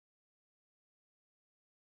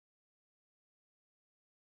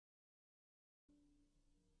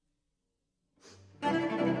In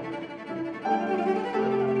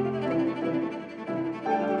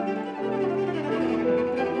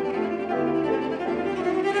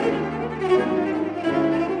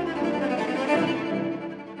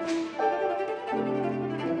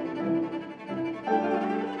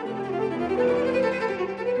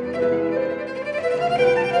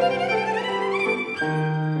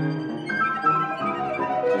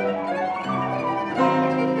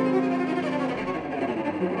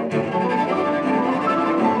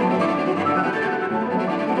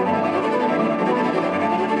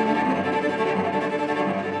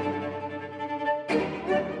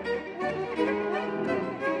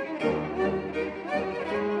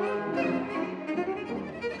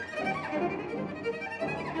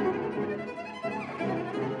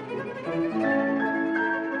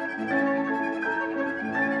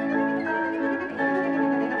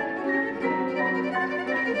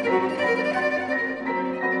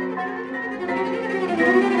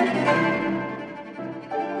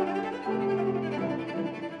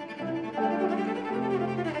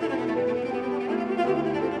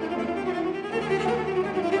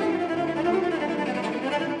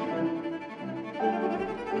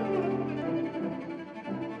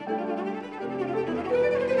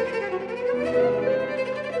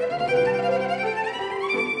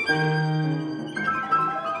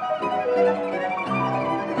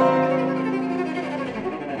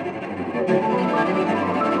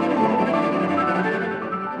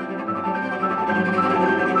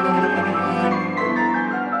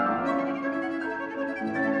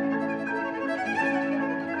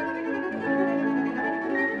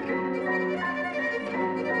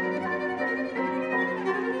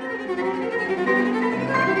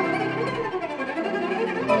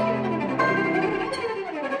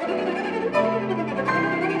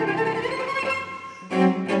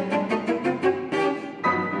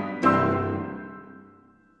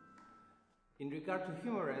regard to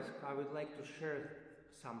Humoresque, I would like to share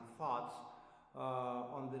some thoughts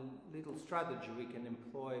on the little strategy we can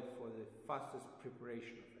employ for the fastest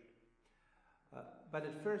preparation of it. But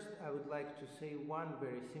at first, I would like to say one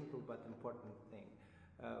very simple but important thing.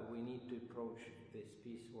 We need to approach this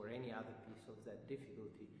piece or any other piece of that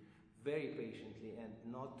difficulty very patiently and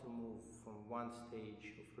not to move from one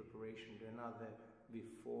stage of preparation to another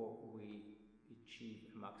before we achieve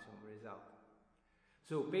a maximum result.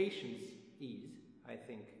 So patience is, I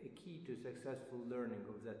think, a key to successful learning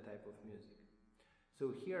of that type of music.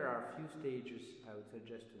 So here are a few stages I would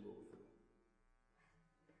suggest to go through.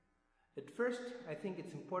 At first, I think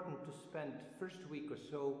it's important to spend first week or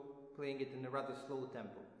so playing it in a rather slow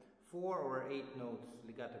tempo, 4 or 8 notes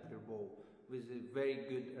legato per bow, with a very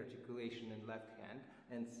good articulation in left hand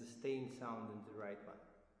and sustained sound in the right one.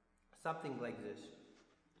 Something like this.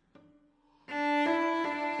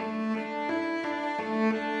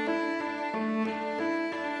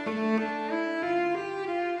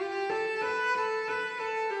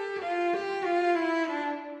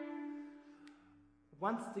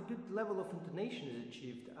 Once the good level of intonation is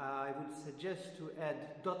achieved, I would suggest to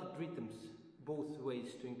add dotted rhythms both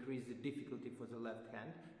ways to increase the difficulty for the left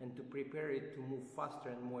hand and to prepare it to move faster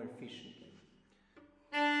and more efficiently.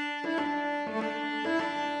 The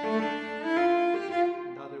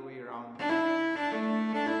other way around.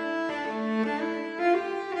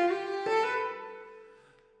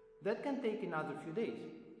 That can take another few days.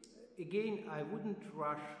 Again, I wouldn't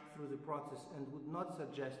rush through the process and would not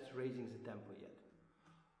suggest raising the tempo yet.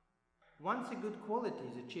 Once a good quality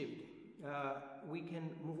is achieved, we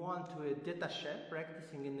can move on to a détaché,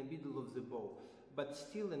 practicing in the middle of the bow, but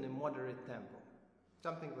still in a moderate tempo.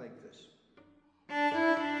 Something like this.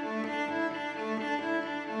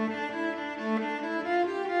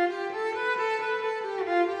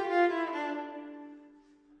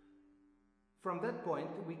 From that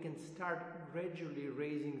point, we can start gradually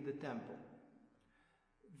raising the tempo.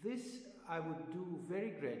 This I would do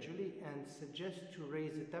very gradually and suggest to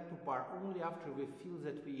raise the tempo bar only after we feel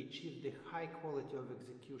that we achieve the high quality of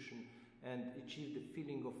execution and achieve the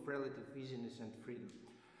feeling of relative easiness and freedom.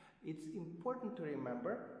 It's important to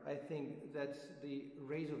remember, I think, that the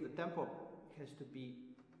raise of the tempo has to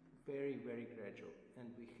be very, very gradual,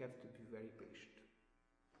 and we have to be very patient.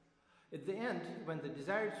 At the end, when the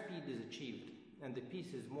desired speed is achieved and the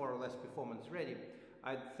piece is more or less performance ready,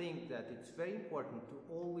 I think that it's very important to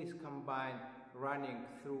always combine running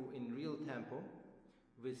through in real tempo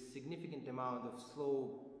with significant amount of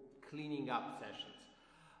slow cleaning up sessions.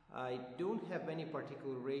 I don't have any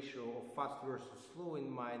particular ratio of fast versus slow in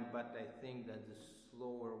mind, but I think that the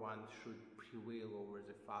slower one should prevail over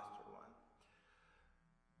the faster one.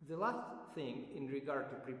 The last thing in regard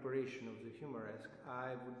to preparation of the Humoresque,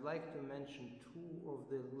 I would like to mention two of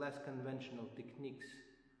the less conventional techniques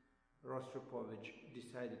Rostropovich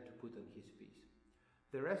decided to put on his piece.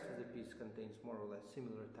 The rest of the piece contains more or less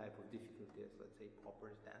similar type of difficulty as, let's say,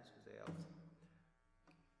 Popper's Dance with the Elves.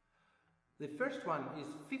 The first one is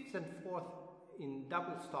fifth and fourth in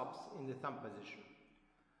double stops in the thumb position.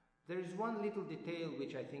 There is one little detail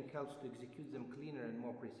which I think helps to execute them cleaner and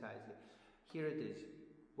more precisely. Here it is.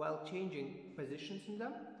 While changing positions in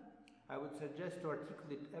them, I would suggest to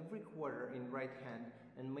articulate every quarter in right hand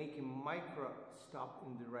and make a micro stop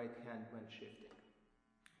in the right hand when shifting.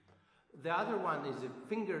 The other one is the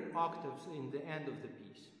fingered octaves in the end of the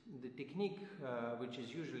piece. The technique, which is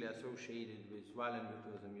usually associated with violin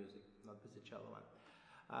virtuoso music, not with the cello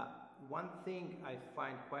one. One thing I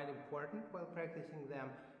find quite important while practicing them,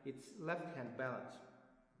 it's left hand balance.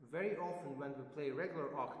 Very often when we play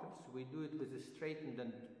regular octaves, we do it with a straightened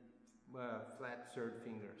and flat third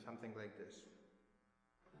finger, something like this.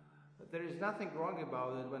 But there is nothing wrong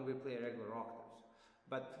about it when we play regular octaves.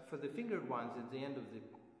 But for the fingered ones at the end of the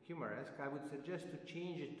Humoresque, I would suggest to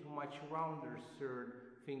change it to much rounder third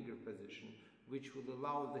finger position, which will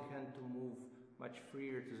allow the hand to move much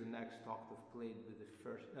freer to the next octave played with the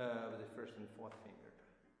first and fourth finger.